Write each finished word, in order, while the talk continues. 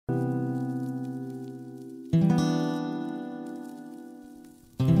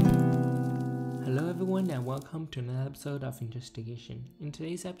everyone and welcome to another episode of Investigation. In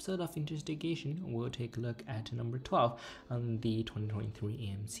today's episode of Investigation, we'll take a look at number 12 on the 2023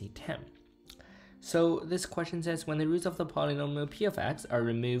 AMC 10. So this question says, when the roots of the polynomial p of x are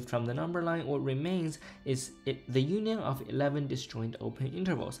removed from the number line, what remains is the union of 11 disjoint open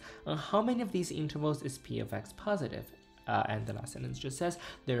intervals. On how many of these intervals is p of x positive? And the last sentence just says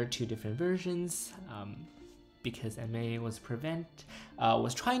there are two different versions. Because MA was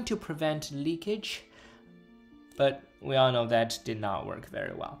trying to prevent leakage, but we all know that did not work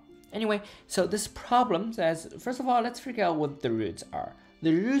very well. Anyway, so this problem says, first of all, let's figure out what the roots are.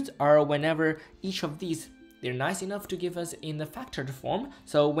 The roots are whenever each of these, they're nice enough to give us in the factored form.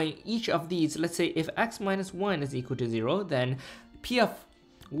 So when each of these, let's say if x minus 1 is equal to 0, then p of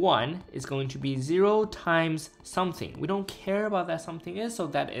 1 is going to be 0 times something. We don't care about that something is, so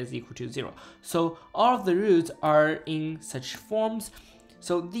that is equal to 0. So all of the roots are in such forms.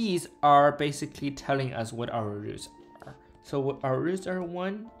 So these are basically telling us what our roots are. So what our roots are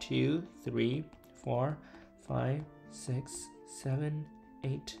 1, 2, 3, 4, 5, 6, 7,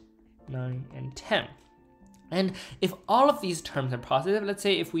 8, 9, and 10. And if all of these terms are positive, let's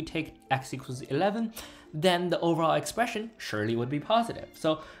say if we take x equals 11, then the overall expression surely would be positive.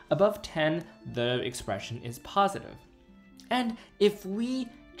 So above 10, the expression is positive. And if we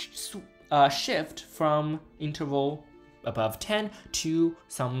shift from interval above 10 to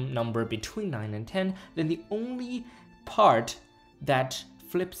some number between 9 and 10, then the only part that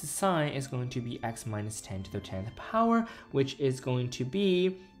flips the sign is going to be x minus 10 to the 10th power, which is going to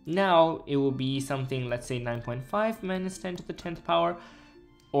be, now it will be something, let's say 9.5 minus 10 to the 10th power,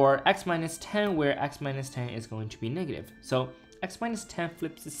 or x minus 10, where x minus 10 is going to be negative. So x minus 10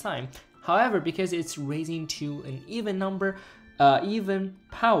 flips the sign. However, because it's raising to an even number, even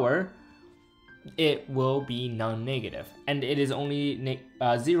power, it will be non-negative. And it is only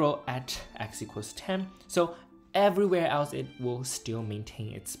 0 at x equals 10. So everywhere else, it will still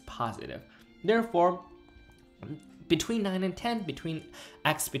maintain its positive. Therefore, between 9 and 10, between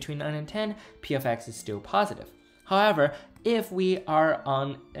 9 and 10, p of x is still positive. However, if we are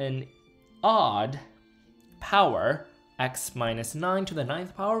on an odd power, x minus 9 to the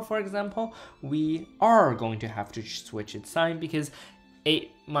 9th power, for example, we are going to have to switch its sign because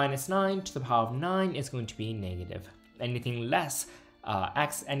 8 minus 9 to the power of 9 is going to be negative. Anything less,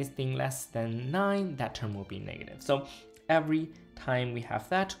 anything less than 9, that term will be negative. So every time we have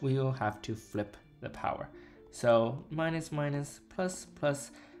that, we will have to flip the power. So minus minus plus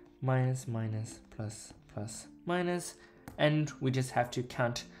plus minus minus plus plus minus, and we just have to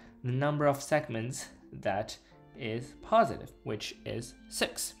count the number of segments that is positive, which is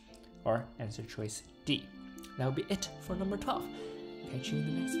 6, or answer choice D. That will be it for number 12. Catch you in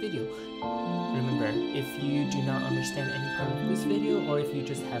the next video. Remember, if you do not understand any part of this video, or if you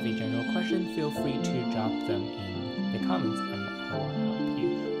just have a general question, feel free to drop them in the comments and I will help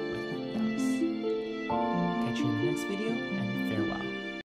you.